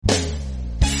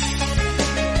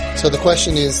So the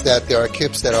question is that there are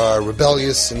kips that are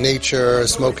rebellious in nature,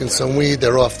 smoking some weed,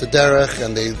 they're off the derech,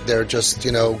 and they're just,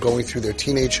 going through their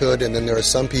teenagehood, and then there are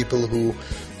some people who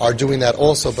are doing that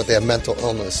also, but they have mental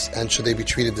illness, and should they be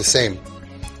treated the same?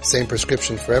 Same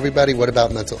prescription for everybody. What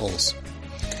about mental illness?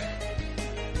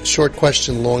 Short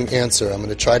question, long answer. I'm going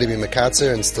to try to be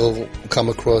makatzer and still come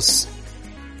across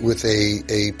with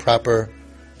a proper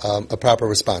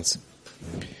response.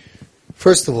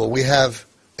 First of all, we have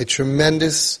a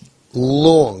tremendous,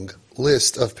 long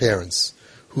list of parents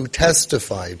who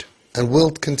testified and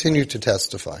will continue to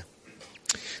testify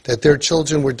that their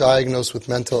children were diagnosed with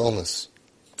mental illness,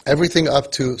 everything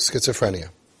up to schizophrenia.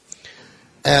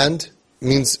 And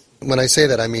means, when I say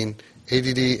that, I mean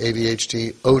ADD,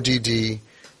 ADHD, ODD,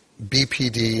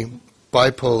 BPD,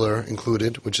 bipolar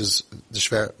included, which is the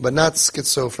schwer, but not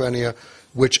schizophrenia,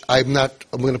 which I'm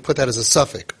going to put that as a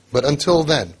suffix. But until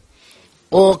then,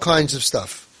 all kinds of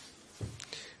stuff,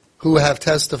 who have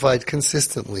testified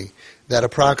consistently that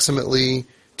approximately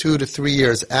 2 to 3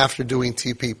 years after doing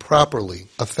TP properly,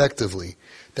 effectively,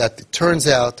 that it turns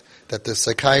out that the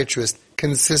psychiatrist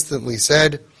consistently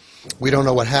said, we don't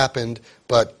know what happened,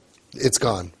 but it's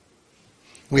gone.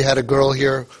 We had a girl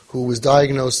here who was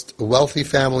diagnosed, a wealthy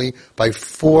family,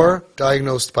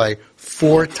 diagnosed by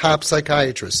 4 top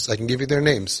psychiatrists. I can give you their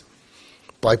names.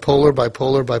 Bipolar,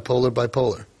 bipolar, bipolar,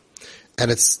 bipolar.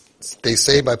 And they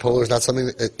say bipolar is not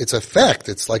something, it's a fact.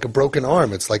 It's like a broken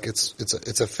arm. It's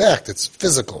a fact. It's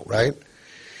physical, right?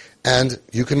 And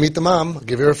you can meet the mom. I'll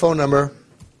give her a phone number.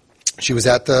 She was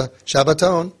at the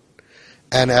Shabbaton.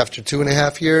 And after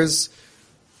 2.5 years,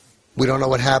 we don't know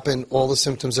what happened. All the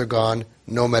symptoms are gone.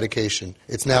 No medication.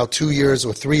 It's now 2 years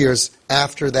or 3 years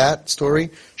after that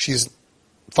story. She's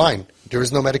fine. There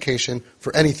is no medication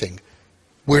for anything.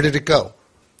 Where did it go?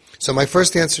 So my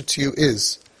first answer to you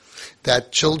is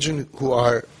that children who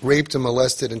are raped and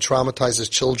molested and traumatized as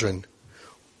children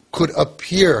could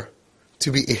appear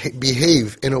to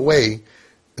behave in a way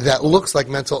that looks like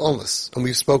mental illness. And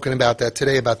we've spoken about that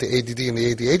today, about the ADD and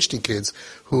the ADHD kids,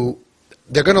 who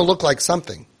they're going to look like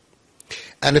something.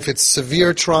 And if it's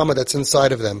severe trauma that's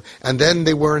inside of them, and then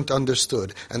they weren't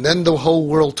understood, and then the whole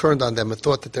world turned on them and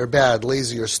thought that they're bad,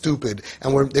 lazy, or stupid,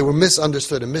 and they were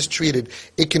misunderstood and mistreated,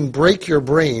 it can break your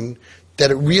brain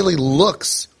that it really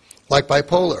looks like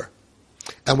bipolar.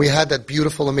 And we had that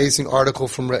beautiful, amazing article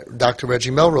from Dr.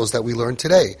 Reggie Melrose that we learned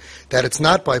today, that it's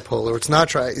not bipolar,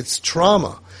 it's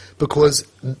trauma, because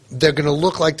they're going to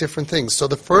look like different things. So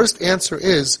the first answer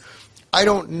is, I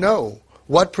don't know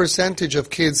what percentage of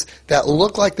kids that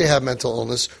look like they have mental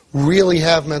illness really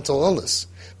have mental illness.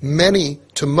 Many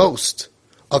to most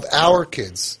of our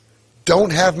kids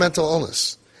don't have mental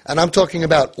illness. And I'm talking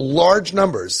about large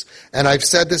numbers. And I've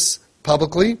said this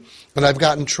publicly, and I've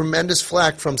gotten tremendous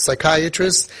flack from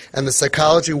psychiatrists and the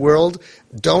psychology world.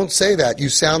 Don't say that. You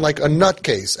sound like a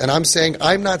nutcase. And I'm saying,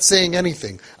 I'm not saying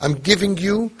anything. I'm giving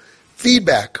you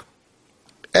feedback.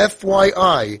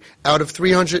 FYI, out of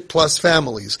 300 plus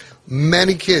families,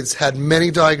 many kids had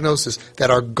many diagnoses that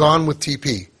are gone with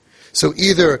TP. So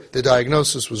either the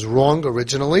diagnosis was wrong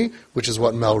originally, which is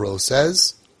what Melrose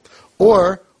says,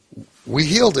 or we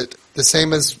healed it the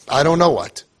same as I don't know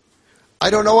what. I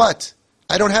don't know what.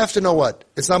 I don't have to know what.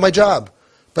 It's not my job.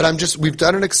 But we've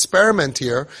done an experiment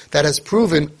here that has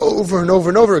proven over and over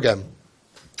and over again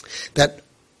that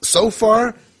so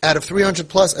far, out of 300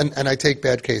 plus, and I take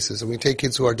bad cases, and we take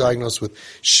kids who are diagnosed with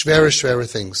schwere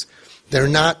things. They're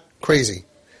not crazy,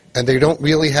 and they don't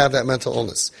really have that mental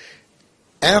illness.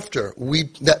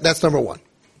 That's number one.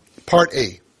 Part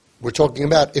A, we're talking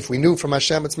about if we knew from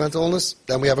Hashem it's mental illness,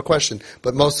 then we have a question.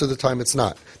 But most of the time it's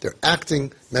not. They're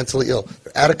acting mentally ill.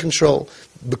 They're out of control.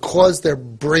 Because their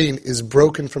brain is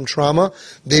broken from trauma,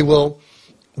 they will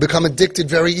become addicted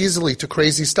very easily to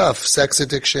crazy stuff, sex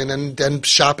addiction and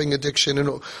shopping addiction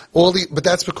and but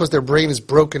that's because their brain is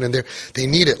broken and they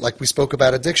need it. Like we spoke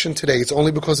about addiction today, it's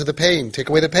only because of the pain. Take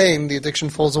away the pain, the addiction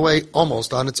falls away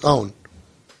almost on its own.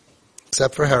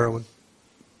 Except for heroin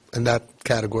in that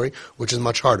category, which is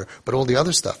much harder. But all the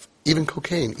other stuff, even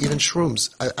cocaine, even shrooms,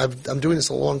 I'm doing this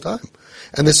a long time.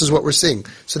 And this is what we're seeing.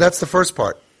 So that's the first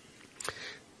part.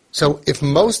 So if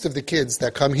most of the kids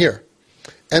that come here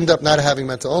end up not having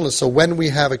mental illness. So when we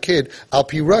have a kid, al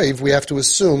pi raiv, we have to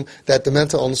assume that the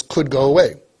mental illness could go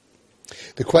away.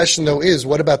 The question, though, is,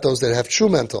 what about those that have true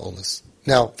mental illness?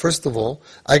 Now, first of all,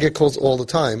 I get calls all the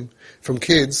time from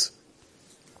kids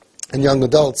and young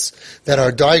adults that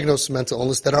are diagnosed with mental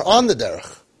illness that are on the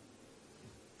derech.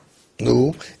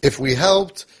 No, if we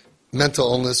helped mental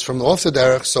illness from off the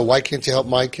derech, so why can't you help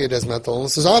my kid as mental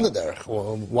illness is on the derech?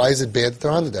 Well, why is it bad that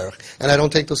they're on the derech? And I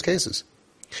don't take those cases.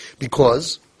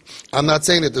 Because I'm not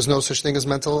saying that there's no such thing as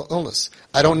mental illness.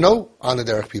 I don't know on the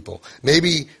derech people.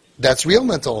 Maybe that's real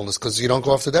mental illness because you don't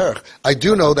go off the derech. I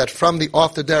do know that from the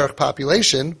off the derech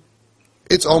population,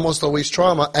 it's almost always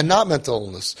trauma and not mental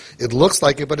illness. It looks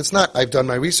like it, but it's not. I've done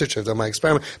my research, I've done my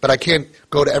experiment, but I can't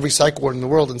go to every psych ward in the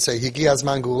world and say, Higi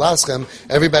azman gulaschem,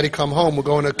 everybody come home, we're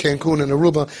going to Cancun and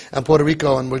Aruba and Puerto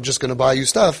Rico and we're just going to buy you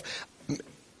stuff.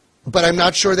 But I'm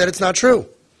not sure that it's not true.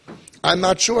 I'm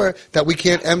not sure that we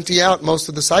can't empty out most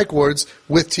of the psych wards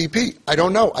with TP. I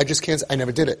don't know. I just can't. I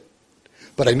never did it.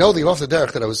 But I know the off the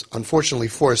derech that I was unfortunately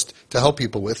forced to help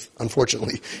people with.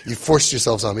 Unfortunately, you forced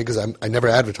yourselves on me because I never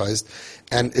advertised,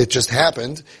 and it just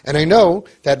happened. And I know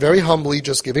that very humbly,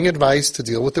 just giving advice to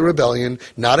deal with the rebellion,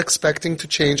 not expecting to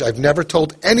change. I've never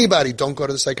told anybody, don't go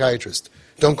to the psychiatrist.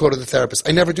 Don't go to the therapist.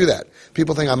 I never do that.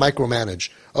 People think I micromanage.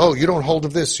 Oh, you don't hold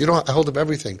of this. You don't hold of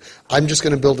everything. I'm just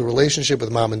going to build a relationship with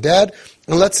mom and dad,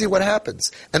 and let's see what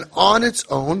happens. And on its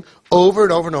own, over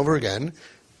and over and over again,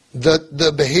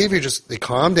 the behavior they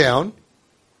calm down,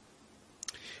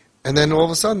 and then all of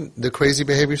a sudden, the crazy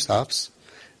behavior stops,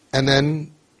 and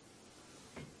then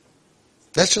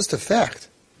that's just a fact.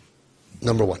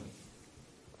 Number one.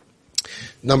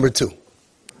 Number two,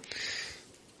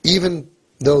 even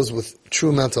those with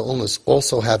true mental illness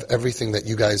also have everything that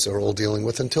you guys are all dealing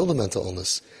with until the mental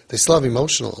illness. They still have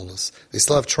emotional illness. They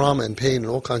still have trauma and pain and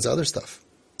all kinds of other stuff.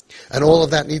 And all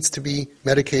of that needs to be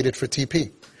medicated for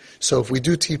TP. So if we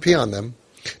do TP on them,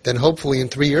 then hopefully in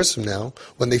 3 years from now,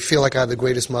 when they feel like I have the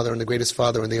greatest mother and the greatest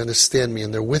father and they understand me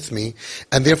and they're with me,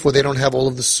 and therefore they don't have all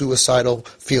of the suicidal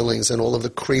feelings and all of the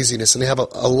craziness and they have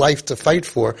a life to fight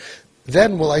for,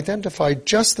 then we'll identify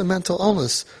just the mental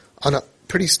illness on a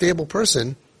pretty stable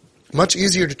person, much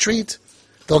easier to treat.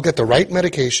 They'll get the right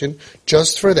medication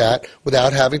just for that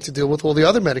without having to deal with all the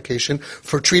other medication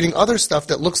for treating other stuff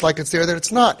that looks like it's there that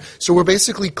it's not. So we're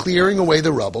basically clearing away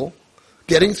the rubble,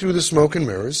 getting through the smoke and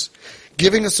mirrors,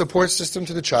 giving a support system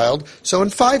to the child, so in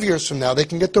 5 years from now they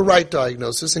can get the right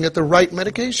diagnosis and get the right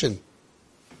medication.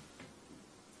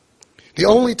 The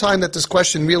only time that this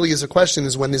question really is a question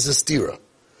is when there's a stira.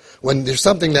 When there's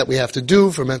something that we have to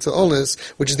do for mental illness,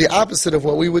 which is the opposite of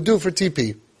what we would do for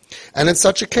TP. And in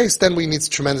such a case, then we need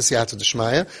tremendous yata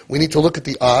d'shmaya. We need to look at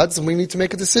the odds and we need to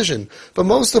make a decision. But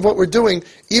most of what we're doing,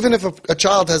 even if a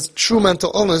child has true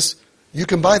mental illness, you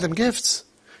can buy them gifts.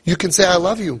 You can say, I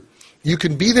love you. You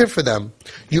can be there for them.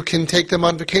 You can take them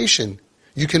on vacation.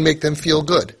 You can make them feel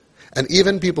good. And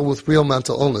even people with real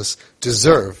mental illness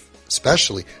deserve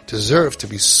to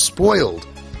be spoiled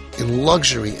in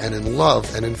luxury and in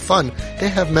love and in fun. They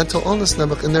have mental illness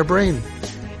in their brain.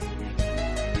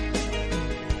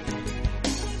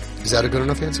 Is that a good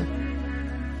enough answer?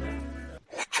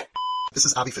 This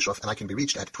is Avi Fishoff, and I can be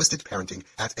reached at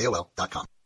twistedparenting@aol.com.